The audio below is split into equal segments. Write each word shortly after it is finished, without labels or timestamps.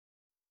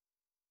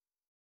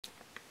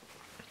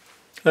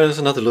There's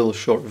another little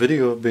short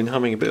video. I've been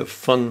having a bit of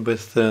fun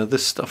with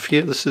this stuff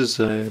here. This is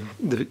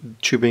the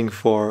tubing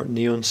for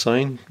neon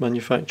sign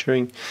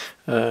manufacturing,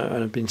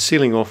 and I've been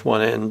sealing off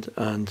one end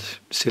and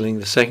sealing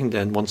the second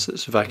end once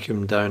it's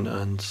vacuumed down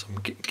and some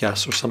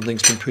gas or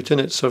something's been put in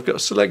it. So I've got a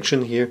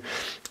selection here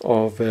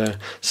of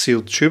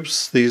sealed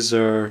tubes. These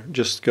are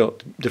just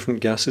got different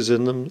gases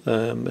in them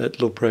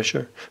at low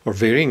pressure, or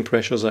varying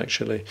pressures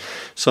actually.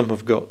 Some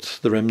have got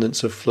the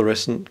remnants of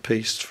fluorescent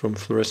paste from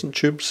fluorescent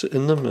tubes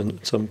in them and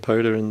some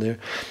powder in there,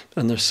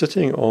 and they're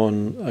sitting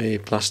on a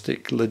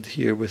plastic lid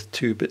here with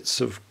two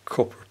bits of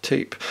copper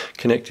tape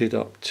connected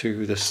up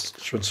to this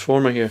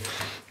transformer here.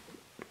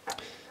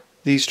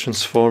 These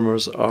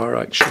transformers are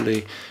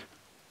actually,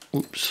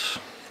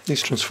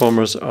 these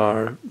transformers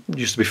are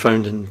used to be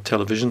found in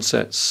television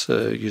sets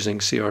using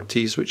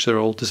CRTs, which are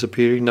all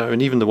disappearing now,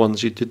 and even the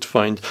ones you did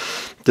find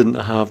didn't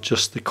have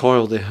just the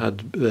coil, they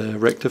had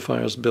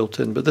rectifiers built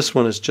in, but this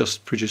one is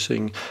just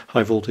producing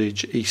high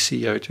voltage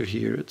AC out of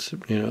here. It's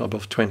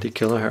above 20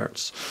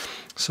 kilohertz.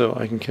 So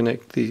I can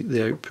connect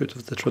the output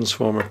of the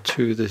transformer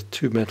to the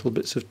two metal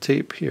bits of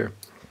tape here.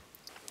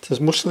 So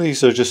most of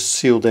these are just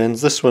sealed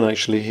ends. This one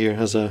actually here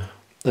has an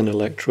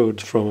electrode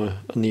from a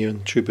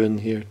neon tube in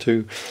here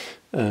too.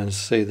 And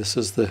say this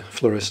is the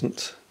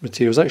fluorescent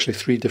material. There's actually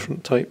three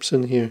different types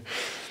in here.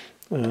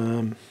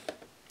 And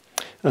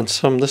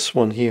this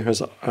one here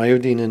has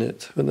iodine in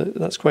it, and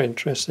that's quite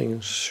interesting.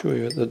 I'll show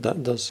you what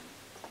that does.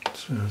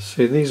 So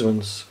see these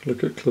ones,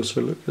 look at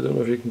closer look. I don't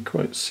know if you can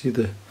quite see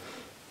the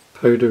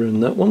powder in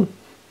that one.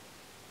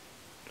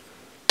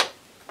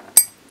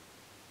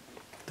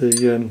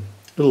 The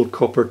little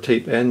copper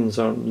tape ends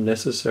aren't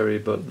necessary,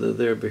 but they're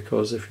there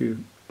because if it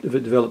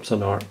develops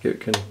an arc,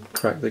 it can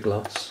crack the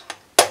glass.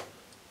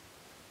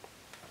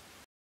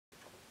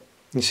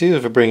 You see,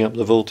 if I bring up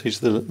the voltage,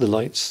 the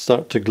lights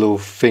start to glow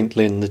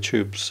faintly in the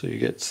tubes, so you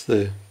get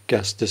the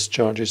gas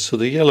discharges. So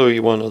the yellowy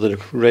one or the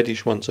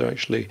reddish ones are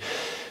actually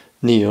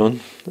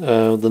neon.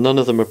 None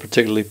of them are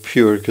particularly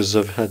pure because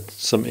they've had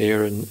some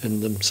air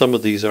in them. Some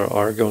of these are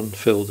argon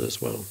filled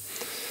as well.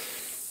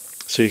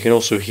 So you can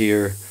also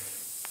hear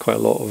quite a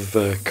lot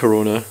of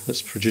corona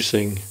that's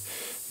producing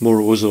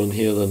more ozone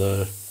here than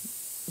a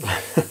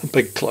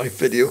big Clive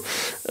video.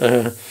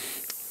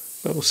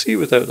 But we'll see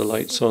without the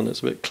lights on, it's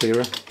a bit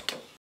clearer.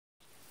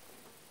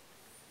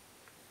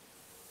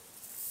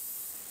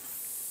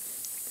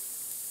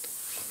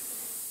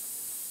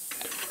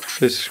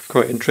 It's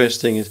quite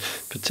interesting, is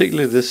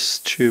particularly this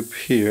tube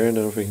here. I don't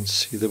know if you can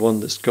see the one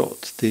that's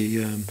got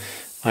the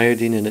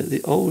iodine in it.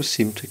 They always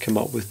seem to come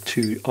up with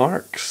two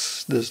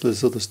arcs. There's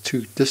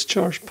two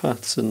discharge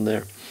paths in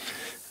there,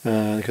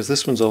 because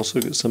this one's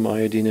also got some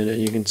iodine in it.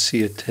 You can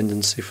see a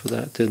tendency for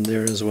that in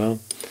there as well.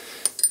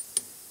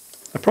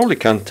 I probably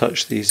can't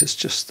touch these. It's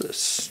just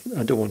this.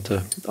 I don't want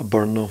a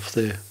burn off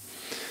the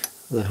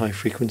high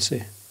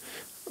frequency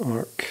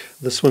arc.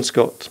 This one's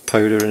got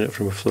powder in it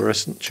from a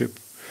fluorescent tube.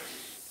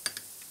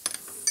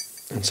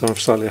 And some have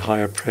slightly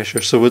higher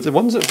pressure. So with the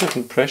ones at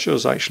different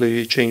pressures, actually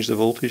you change the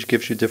voltage,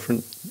 gives you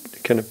different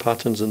kind of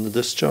patterns in the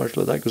discharge.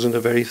 Like that goes in a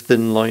very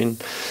thin line,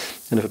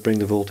 and if I bring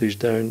the voltage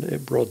down,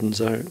 it broadens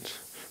out.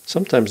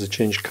 Sometimes they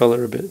change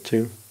colour a bit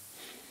too.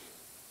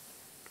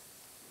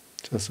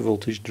 So that's the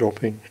voltage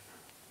dropping.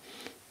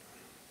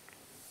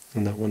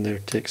 And that one there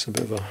takes a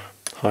bit of a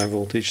high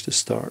voltage to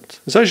start.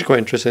 It's actually quite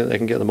interesting that they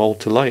can get them all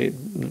to light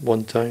at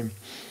one time.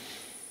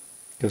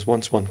 Because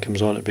once one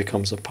comes on, it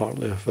becomes a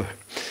partly of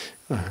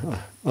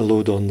a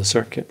load on the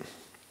circuit.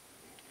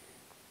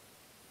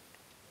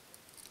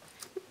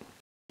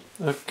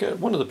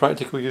 One of the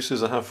practical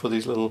uses I have for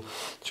these little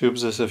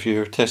tubes is if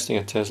you're testing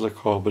a Tesla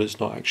coil but it's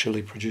not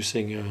actually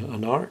producing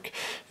an arc.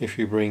 If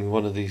you bring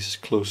one of these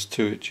close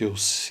to it, you'll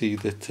see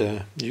that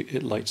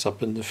it lights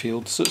up in the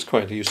field. So it's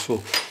quite a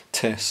useful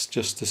test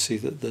just to see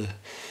that the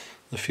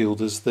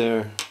field is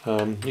there.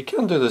 You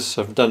can do this,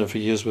 I've done it for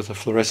years with a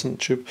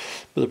fluorescent tube,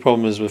 but the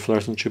problem is with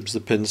fluorescent tubes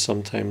the pins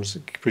sometimes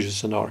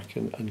produce an arc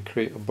and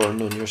create a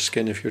burn on your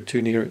skin if you're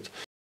too near it.